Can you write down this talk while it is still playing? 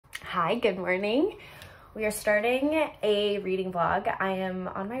Hi, good morning. We are starting a reading vlog. I am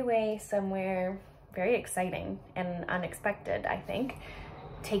on my way somewhere very exciting and unexpected, I think.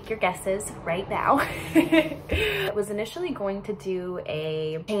 Take your guesses right now. I was initially going to do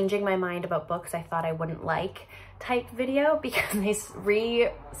a changing my mind about books I thought I wouldn't like type video because I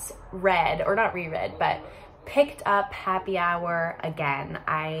picked up Happy Hour again.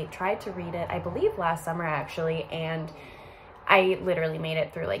 I tried to read it, I believe last summer actually, and I literally made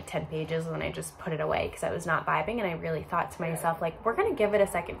it through like 10 pages and I just put it away because I was not vibing, and I really thought to myself, like, we're gonna give it a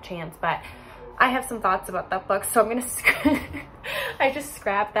second chance, but I have some thoughts about that book, so I'm gonna I just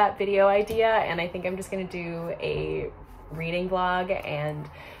scrapped that video idea, and I think I'm just gonna do a reading vlog and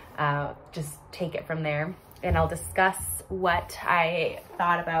just take it from there. And I'll discuss what I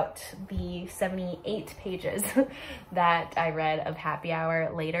thought about the 78 pages that I read of Happy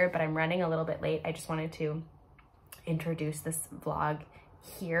Hour later, but I'm running a little bit late. I just wanted to introduce this vlog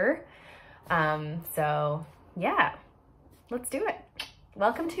here. So yeah, let's do it.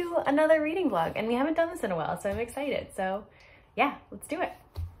 Welcome to another reading vlog, and we haven't done this in a while, so I'm excited. So yeah, let's do it.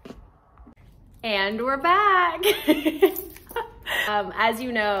 And we're back. As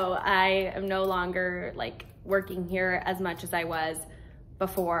you know, I am no longer like working here as much as I was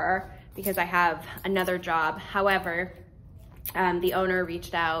before because I have another job. However, the owner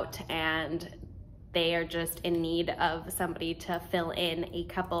reached out and they are just in need of somebody to fill in a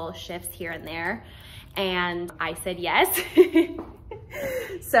couple shifts here and there. And I said yes.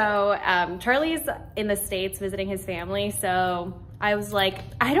 So Charlie's in the States visiting his family. So I was like,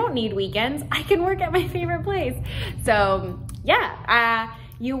 I don't need weekends. I can work at my favorite place. So yeah,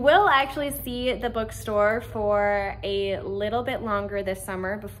 you will actually see the bookstore for a little bit longer this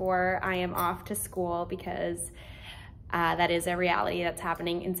summer before I am off to school, because that is a reality that's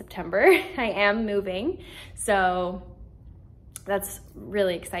happening in September. I am moving, so that's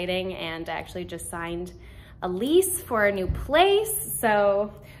really exciting, and I actually just signed a lease for a new place.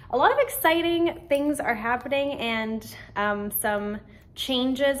 So a lot of exciting things are happening, and some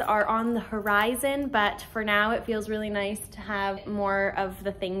changes are on the horizon, but for now it feels really nice to have more of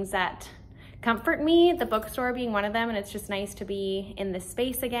the things that comfort me, the bookstore being one of them, and it's just nice to be in this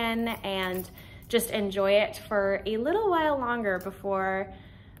space again and just enjoy it for a little while longer before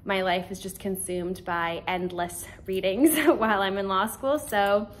my life is just consumed by endless readings while I'm in law school.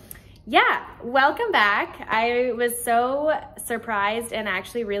 So yeah, welcome back. I was so surprised and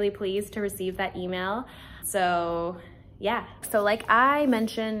actually really pleased to receive that email. So yeah, so like I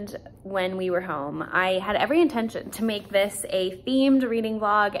mentioned when we were home, I had every intention to make this a themed reading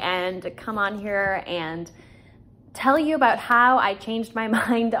vlog and come on here and tell you about how I changed my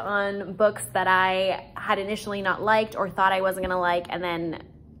mind on books that I had initially not liked or thought I wasn't gonna like, and then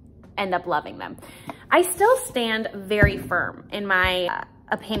end up loving them. I still stand very firm in my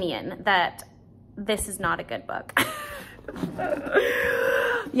opinion that this is not a good book.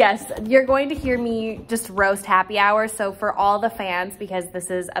 Yes, you're going to hear me just roast Happy Hour. So for all the fans, because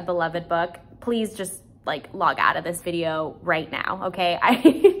this is a beloved book, please just like log out of this video right now,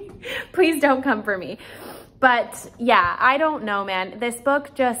 okay? Please don't come for me. But yeah, I don't know, man. This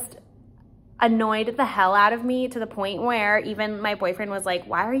book just annoyed the hell out of me to the point where even my boyfriend was like,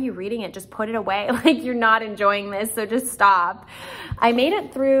 why are you reading it? Just put it away. Like, you're not enjoying this, so just stop. I made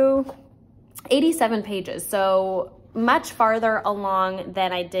it through 87 pages, so much farther along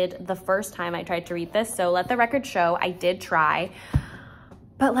than I did the first time I tried to read this. So let the record show, I did try,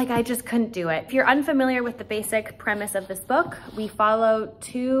 but like I just couldn't do it. If you're unfamiliar with the basic premise of this book, we follow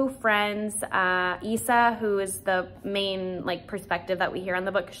two friends, Isa, who is the main like perspective that we hear on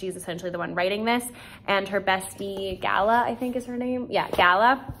the book, because she's essentially the one writing this, and her bestie, Gala, I think is her name. Yeah,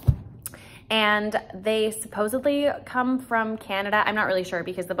 Gala. And they supposedly come from Canada. I'm not really sure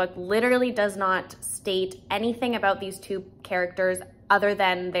because the book literally does not state anything about these two characters other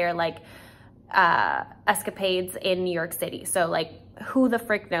than their like escapades in New York City. So like, who the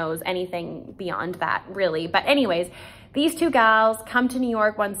frick knows anything beyond that, really. But anyways, these two gals come to New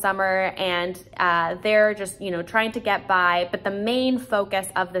York one summer, and they're just, you know, trying to get by. But the main focus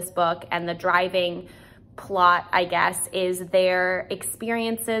of this book and the driving plot, I guess, is their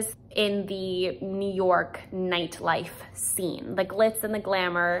experiences in the New York nightlife scene, the glitz and the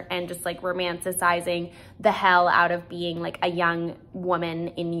glamour, and just like romanticizing the hell out of being like a young woman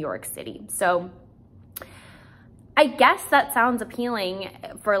in New York City. So I guess that sounds appealing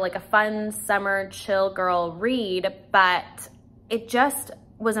for like a fun summer chill girl read, but it just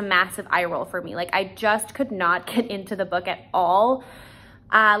was a massive eye roll for me. Like, I just could not get into the book at all.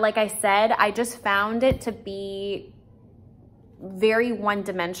 Like I said, I just found it to be very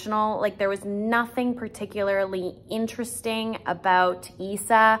one-dimensional. Like, there was nothing particularly interesting about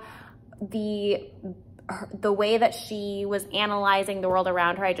Issa. The way that she was analyzing the world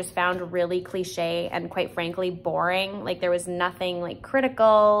around her, I just found really cliche and quite frankly boring. Like, there was nothing like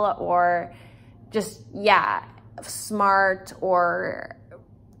critical or just, yeah, smart or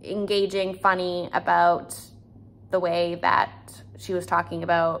engaging, funny about the way that she was talking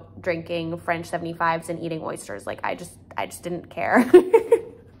about drinking French 75s and eating oysters. Like, I just didn't care.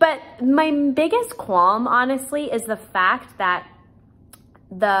 But my biggest qualm, honestly, is the fact that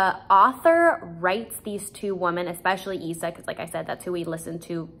the author writes these two women, especially Issa, because like I said, that's who we listen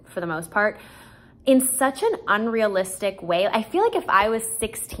to for the most part, in such an unrealistic way. I feel like if I was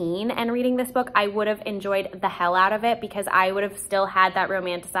 16 and reading this book, I would have enjoyed the hell out of it, because I would have still had that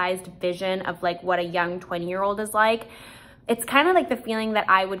romanticized vision of like what a young 20-year-old is like. It's kind of like the feeling that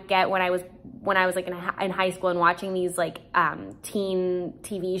I would get when I was like in high school and watching these like teen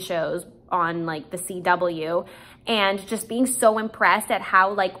TV shows on like the CW, and just being so impressed at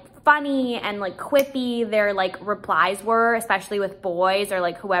how like funny and like quippy their like replies were, especially with boys or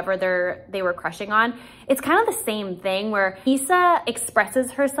like whoever they were crushing on. It's kind of the same thing where Issa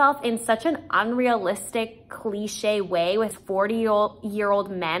expresses herself in such an unrealistic, cliche way with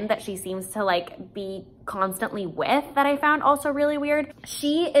 40-year-old men that she seems to like be constantly with, that I found also really weird.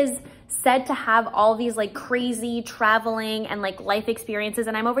 She is said to have all these like crazy traveling and like life experiences,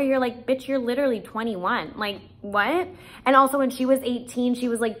 and I'm over here like, bitch, you're literally 21. Like, what? And also when she was 18, she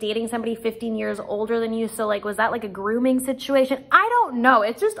was like dating somebody 15 years older than you. So like, was that like a grooming situation? I don't know.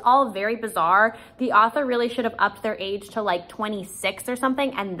 It's just all very bizarre. The author really should have upped their age to like 26 or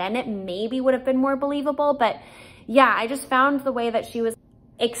something, and then it maybe would have been more believable. But yeah, I just found the way that she was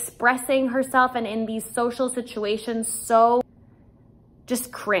expressing herself and in these social situations so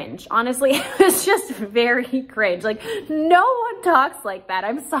just cringe. Honestly, it was just very cringe. Like, no one talks like that.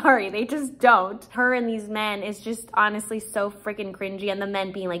 I'm sorry, they just don't. Her and these men is just honestly so freaking cringy, and the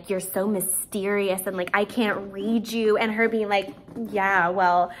men being like, you're so mysterious and like, I can't read you, and her being like, yeah,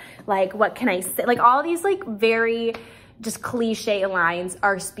 well, like, what can I say? Like, all these like very just cliche lines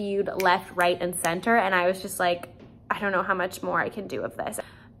are spewed left, right, and center, and I was just like, I don't know how much more I can do of this.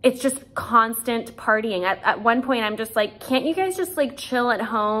 It's just constant partying. At one point, I'm just like, can't you guys just like chill at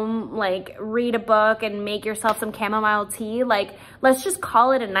home, like read a book and make yourself some chamomile tea? Like, let's just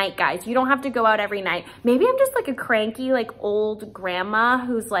call it a night, guys. You don't have to go out every night. Maybe I'm just like a cranky, like old grandma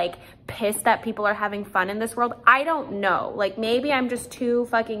who's like pissed that people are having fun in this world. I don't know. Like, maybe I'm just too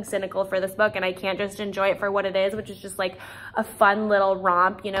fucking cynical for this book and I can't just enjoy it for what it is, which is just like a fun little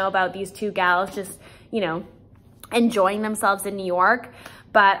romp, you know, about these two gals just, you know, enjoying themselves in New York.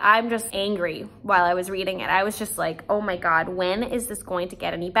 But I'm just angry while I was reading it. I was just like, oh my God, when is this going to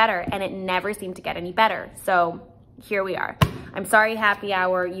get any better? And it never seemed to get any better. So here we are. I'm sorry, Happy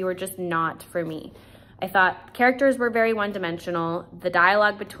Hour, you were just not for me. I thought characters were very one-dimensional. The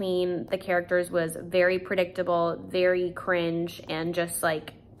dialogue between the characters was very predictable, very cringe, and just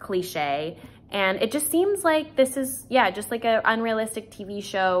like cliche. And it just seems like this is, yeah, just like an unrealistic TV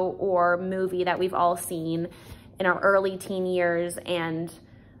show or movie that we've all seen in our early teen years, and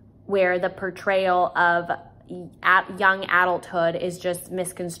where the portrayal of young adulthood is just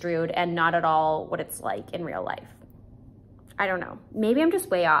misconstrued and not at all what it's like in real life. I don't know. Maybe I'm just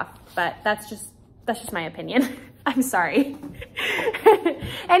way off, but that's just my opinion. I'm sorry.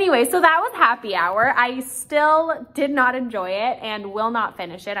 Anyway, so that was Happy Hour. I still did not enjoy it and will not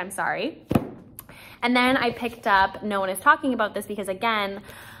finish it. I'm sorry. And then I picked up No One Is Talking About This because, again,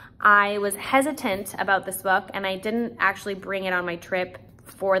 I was hesitant about this book and I didn't actually bring it on my trip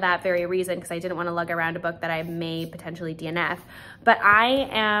for that very reason, because I didn't want to lug around a book that I may potentially DNF. But I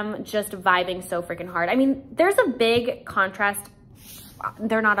am just vibing so freaking hard. I mean, there's a big contrast.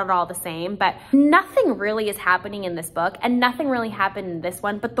 They're not at all the same, but nothing really is happening in this book and nothing really happened in this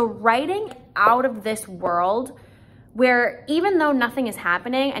one. But the writing out of this world, where even though nothing is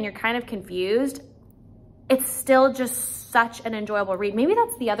happening and you're kind of confused, it's still just such an enjoyable read. Maybe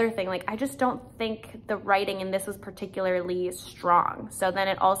that's the other thing. Like, I just don't think the writing in this was particularly strong. So then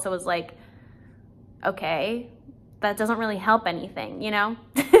it also was like, okay, that doesn't really help anything, you know?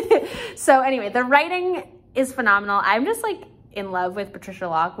 So anyway, the writing is phenomenal. I'm just like in love with Patricia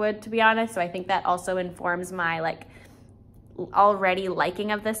Lockwood, to be honest. So I think that also informs my like already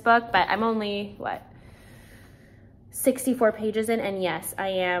liking of this book. But I'm only, what, 64 pages in, and yes,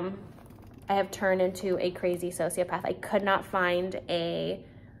 I have turned into a crazy sociopath. I could not find a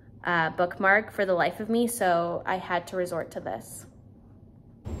bookmark for the life of me, so I had to resort to this.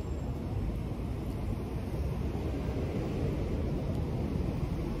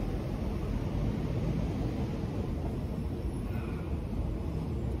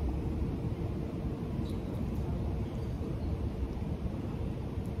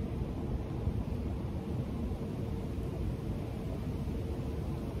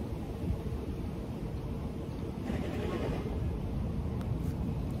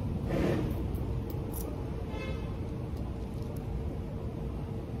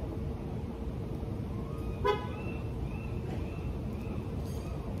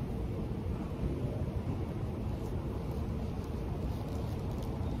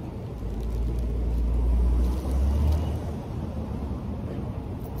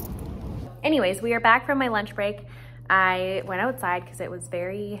 anyways, we are back from my lunch break. I went outside because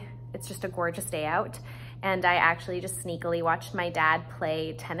it's just a gorgeous day out. And I actually just sneakily watched my dad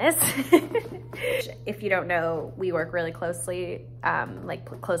play tennis. If you don't know, we work really closely,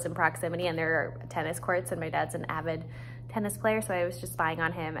 close in proximity, and there are tennis courts, and my dad's an avid tennis player, so I was just spying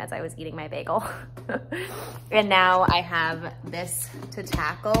on him as I was eating my bagel. And now I have this to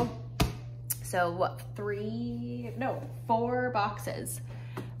tackle. So what, 4 boxes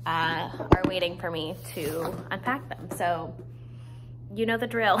are waiting for me to unpack them. So you know the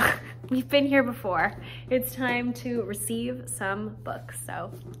drill. We've been here before. It's time to receive some books,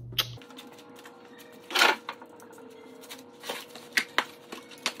 so.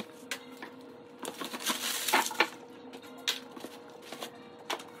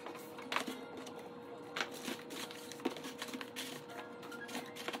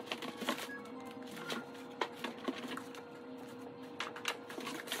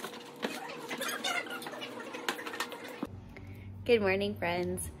 Good morning,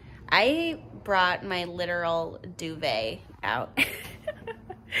 friends. I brought my literal duvet out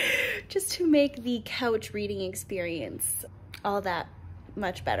just to make the couch reading experience all that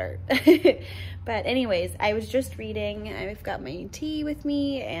much better. But anyways, I was just reading. I've got my tea with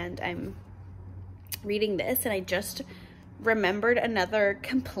me and I'm reading this, and I just remembered another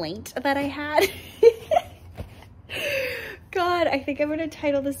complaint that I had. God, I think I'm gonna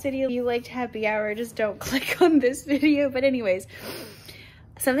title this video, "You Liked Happy Hour, Just Don't Click on This Video." But anyways,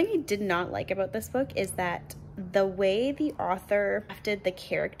 something I did not like about this book is that the way the author crafted the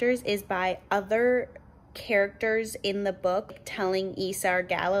characters is by other characters in the book telling Issa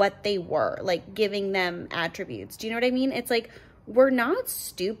Gallo what they were, like giving them attributes. Do you know what I mean? It's like, we're not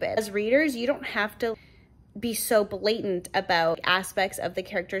stupid. As readers, you don't have to be so blatant about aspects of the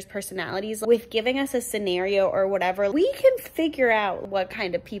characters' personalities. With giving us a scenario or whatever, we can figure out what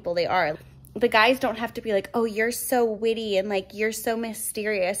kind of people they are. The guys don't have to be like, oh, you're so witty and like you're so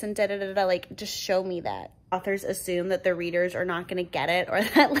mysterious and da-da-da-da. Like, just show me that. Authors assume that the readers are not gonna get it, or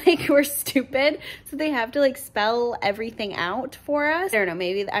that like we're stupid, so they have to like spell everything out for us. I don't know,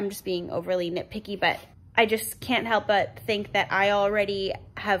 maybe I'm just being overly nitpicky, but I just can't help but think that I already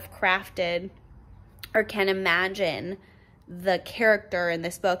have crafted or can imagine the character in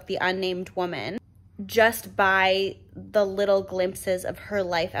this book, the unnamed woman, just by the little glimpses of her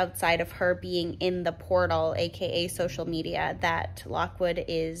life outside of her being in the portal, aka social media, that Lockwood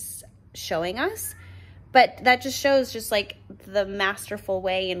is showing us. But that just shows just like the masterful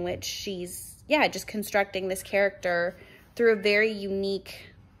way in which she's, yeah, just constructing this character through a very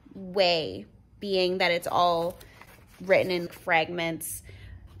unique way, being that it's all written in fragments,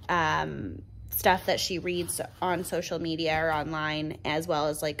 stuff that she reads on social media or online, as well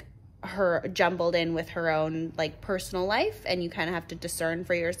as like her jumbled in with her own like personal life, and you kind of have to discern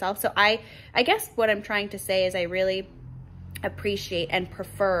for yourself. So I guess what I'm trying to say is I really appreciate and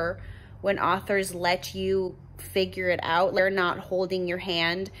prefer when authors let you figure it out. They're not holding your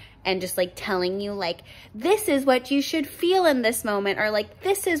hand and just like telling you like, this is what you should feel in this moment, or like,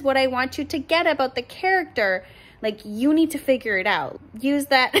 this is what I want you to get about the character. Like, you need to figure it out. Use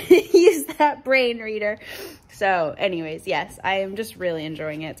that, use that brain, reader. So anyways, yes, I am just really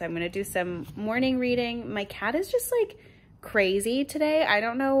enjoying it. So I'm gonna do some morning reading. My cat is just like crazy today. I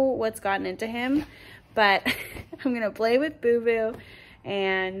don't know what's gotten into him, but I'm gonna play with Boo Boo,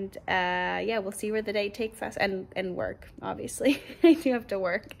 and yeah, we'll see where the day takes us, and work, obviously. I do have to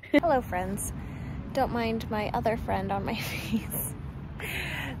work. Hello, friends. Don't mind my other friend on my face.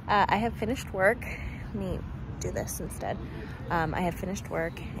 I have finished work. Let me do this instead. I have finished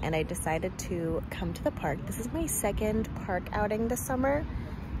work and I decided to come to the park. This is my second park outing this summer,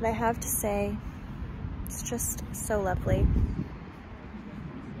 and I have to say, it's just so lovely.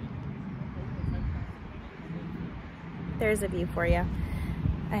 There's a view for you.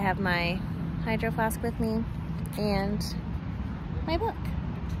 I have my hydro flask with me and my book.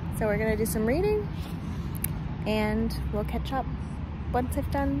 So we're gonna do some reading and we'll catch up once I've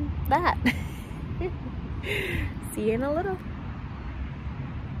done that. See you in a little.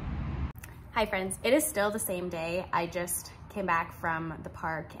 Hi friends, it is still the same day. I just came back from the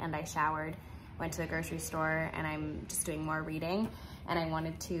park and I showered, went to the grocery store, and I'm just doing more reading. And I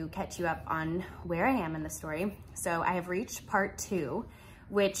wanted to catch you up on where I am in the story. So I have reached part 2,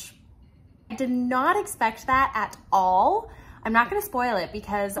 which I did not expect that at all. I'm not gonna spoil it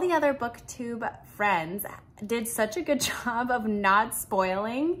because the other BookTube friends did such a good job of not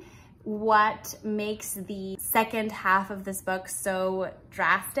spoiling what makes the second half of this book so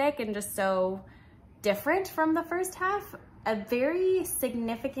drastic and just so different from the first half. A very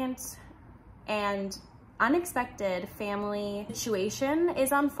significant and unexpected family situation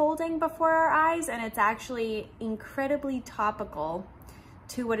is unfolding before our eyes, and it's actually incredibly topical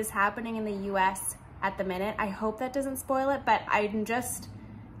to what is happening in the US at the minute. I hope that doesn't spoil it, but I just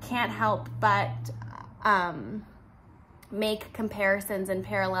can't help but make comparisons and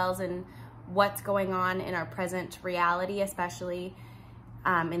parallels in what's going on in our present reality, especially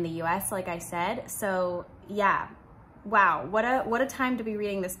in the US, like I said. So yeah, wow, what a time to be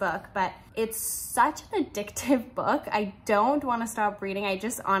reading this book. But it's such an addictive book. I don't want to stop reading. I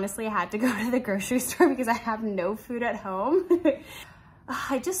just honestly had to go to the grocery store because I have no food at home.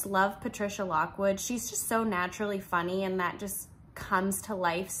 I just love Patricia Lockwood. She's just so naturally funny, and that just comes to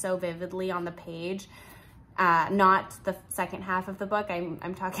life so vividly on the page. Not the second half of the book.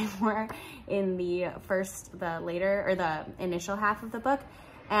 I'm talking more in the initial half of the book.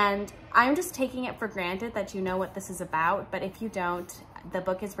 And I'm just taking it for granted that you know what this is about, but if you don't, the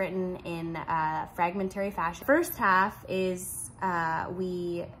book is written in fragmentary fashion. First half is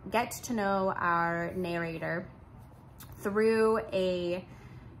we get to know our narrator through a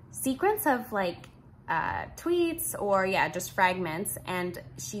sequence of like tweets or just fragments, and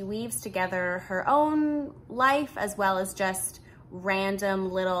she weaves together her own life as well as just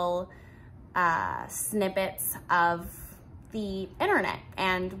random little snippets of the internet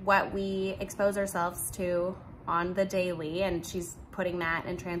and what we expose ourselves to on the daily, and she's putting that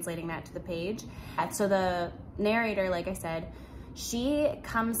and translating that to the page. So the narrator, like I said, she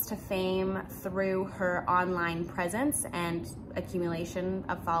comes to fame through her online presence and accumulation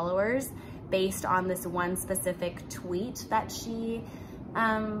of followers based on this one specific tweet that she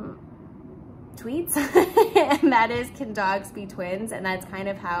tweets, and that is, "Can dogs be twins?" And that's kind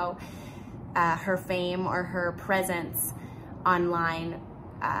of how her fame or her presence online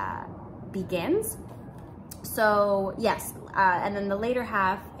begins. So yes, and then the later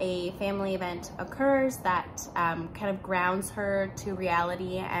half, a family event occurs that kind of grounds her to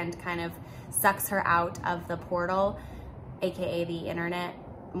reality and kind of sucks her out of the portal, aka the internet,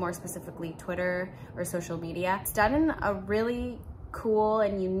 more specifically Twitter or social media. It's done in a really cool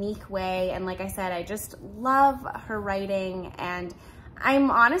and unique way, and like I said, I just love her writing, and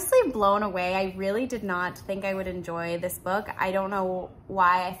I'm honestly blown away. I really did not think I would enjoy this book. I don't know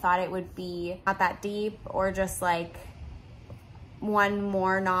why I thought it would be not that deep or just like one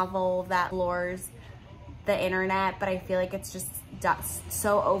more novel that lures the internet, but I feel like it's just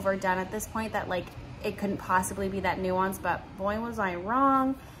so overdone at this point that like it couldn't possibly be that nuanced, but boy was I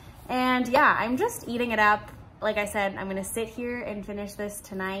wrong. And yeah, I'm just eating it up. Like I said, I'm gonna sit here and finish this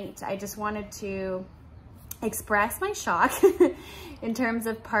tonight. I just wanted to express my shock in terms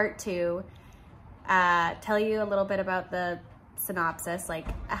of part 2, tell you a little bit about the synopsis like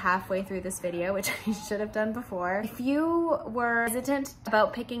halfway through this video, which I should have done before. If you were hesitant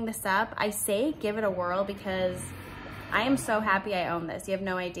about picking this up, I say give it a whirl because I am so happy I own this. You have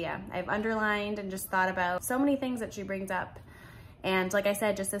no idea. I've underlined and just thought about so many things that she brings up. And like I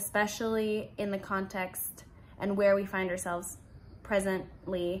said, just especially in the context and where we find ourselves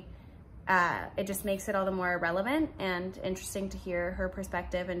presently, it just makes it all the more relevant and interesting to hear her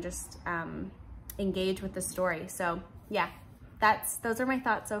perspective and just engage with the story. So yeah, those are my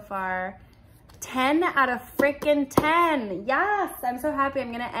thoughts so far. 10 out of frickin' 10. Yes, I'm so happy.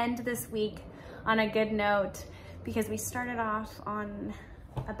 I'm gonna end this week on a good note because we started off on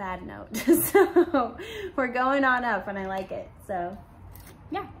a bad note. So we're going on up and I like it. So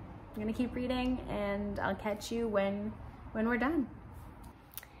yeah, I'm gonna keep reading and I'll catch you when we're done.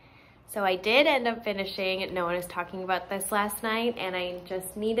 So I did end up finishing No One Is Talking About This last night, and I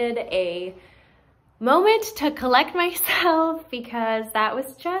just needed a moment to collect myself because that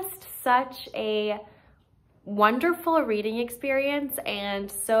was just such a wonderful reading experience and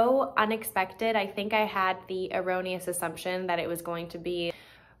so unexpected. I think I had the erroneous assumption that it was going to be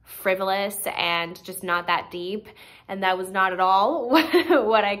frivolous and just not that deep, and that was not at all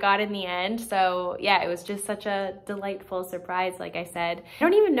what I got in the end. So yeah, it was just such a delightful surprise. Like I said, I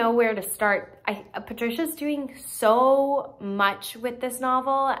don't even know where to start. Patricia's doing so much with this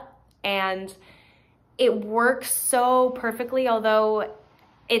novel and it works so perfectly, although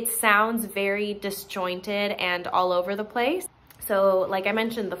it sounds very disjointed and all over the place. So like I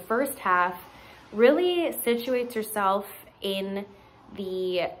mentioned, the first half really situates yourself in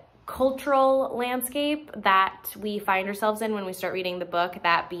the cultural landscape that we find ourselves in when we start reading the book,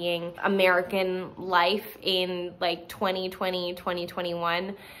 that being American life in like 2020,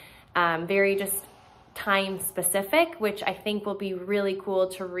 2021, very just time specific, which I think will be really cool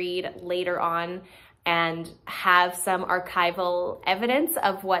to read later on and have some archival evidence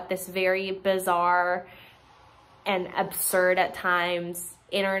of what this very bizarre and absurd at times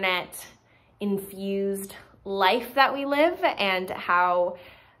internet infused life that we live, and how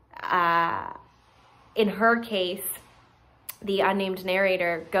in her case, the unnamed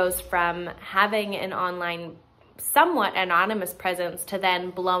narrator goes from having an online, somewhat anonymous presence to then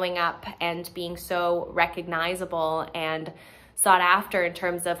blowing up and being so recognizable and sought after in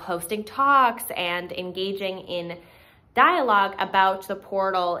terms of hosting talks and engaging in dialogue about the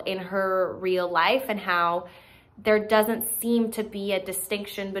portal in her real life, and how there doesn't seem to be a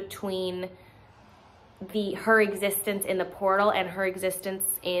distinction between her existence in the portal and her existence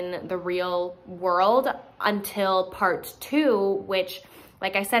in the real world until part 2, which,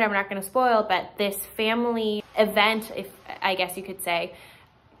 like I said, I'm not going to spoil, but this family event, if I guess you could say,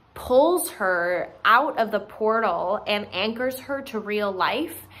 pulls her out of the portal and anchors her to real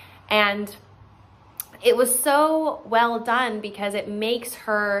life. And it was so well done because it makes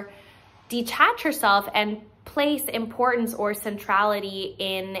her detach herself and place importance or centrality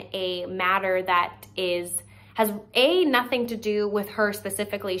in a matter that has nothing to do with her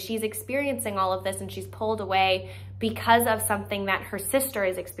specifically. She's experiencing all of this and she's pulled away because of something that her sister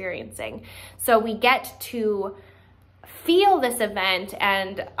is experiencing. So we get to feel this event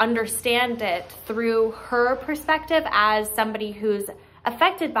and understand it through her perspective as somebody who's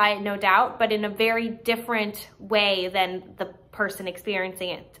affected by it, no doubt, but in a very different way than the person experiencing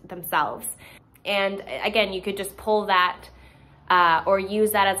it themselves. And again, you could just pull that or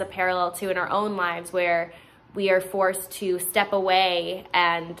use that as a parallel to in our own lives, where we are forced to step away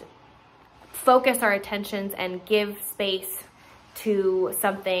and focus our attentions and give space to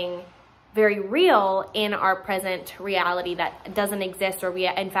something very real in our present reality that doesn't exist, or we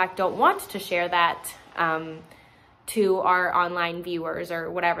in fact don't want to share that to our online viewers or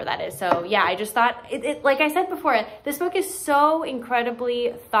whatever that is. So yeah, I just thought, like I said before, this book is so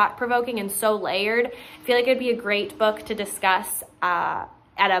incredibly thought-provoking and so layered. I feel like it'd be a great book to discuss at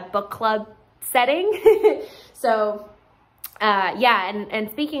a book club setting. So yeah,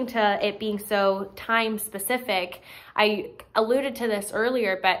 and speaking to it being so time specific, I alluded to this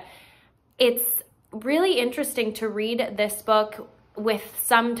earlier, but it's really interesting to read this book with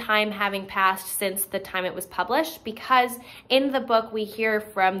some time having passed since the time it was published, because in the book we hear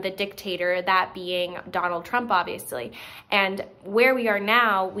from the dictator, that being Donald Trump, obviously. And where we are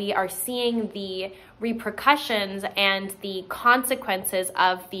now, we are seeing the repercussions and the consequences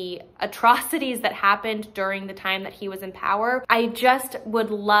of the atrocities that happened during the time that he was in power. I just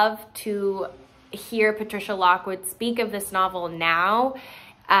would love to hear Patricia Lockwood speak of this novel now,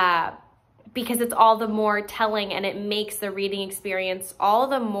 because it's all the more telling, and it makes the reading experience all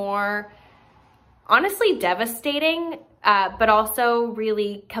the more, honestly, devastating, but also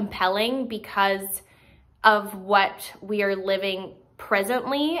really compelling because of what we are living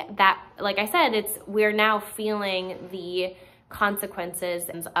presently. That, like I said, we're now feeling the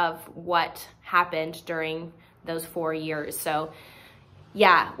consequences of what happened during those 4 years. So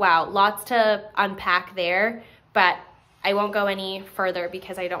yeah, wow, lots to unpack there, but I won't go any further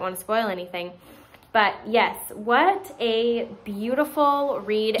because I don't want to spoil anything. But yes, what a beautiful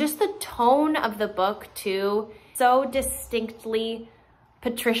read. Just the tone of the book too, so distinctly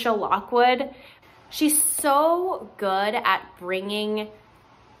Patricia Lockwood. She's so good at bringing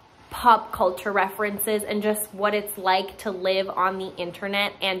pop culture references and just what it's like to live on the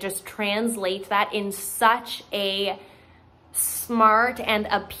internet, and just translate that in such a smart and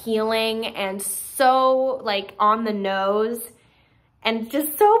appealing and so like on the nose and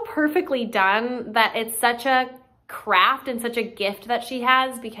just so perfectly done that it's such a craft and such a gift that she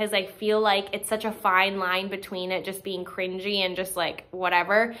has, because I feel like it's such a fine line between it just being cringy and just like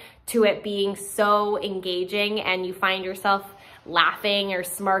whatever to it being so engaging and you find yourself laughing or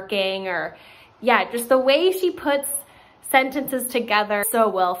smirking, or yeah, just the way she puts sentences together, so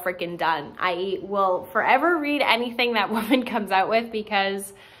well freaking done. I will forever read anything that woman comes out with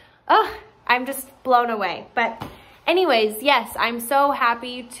because I'm just blown away. But anyways, yes, I'm so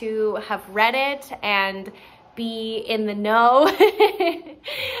happy to have read it and be in the know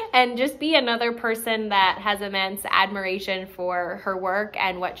and just be another person that has immense admiration for her work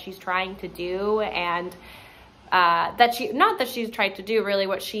and what she's trying to do, and not that she's tried to do, really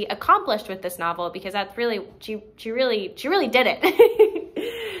what she accomplished with this novel, because that's really, she really did it.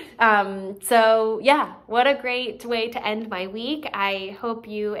 So yeah, what a great way to end my week. I hope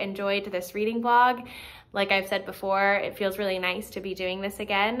you enjoyed this reading blog. Like I've said before, it feels really nice to be doing this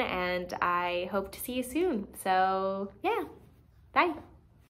again, and I hope to see you soon. So yeah, bye.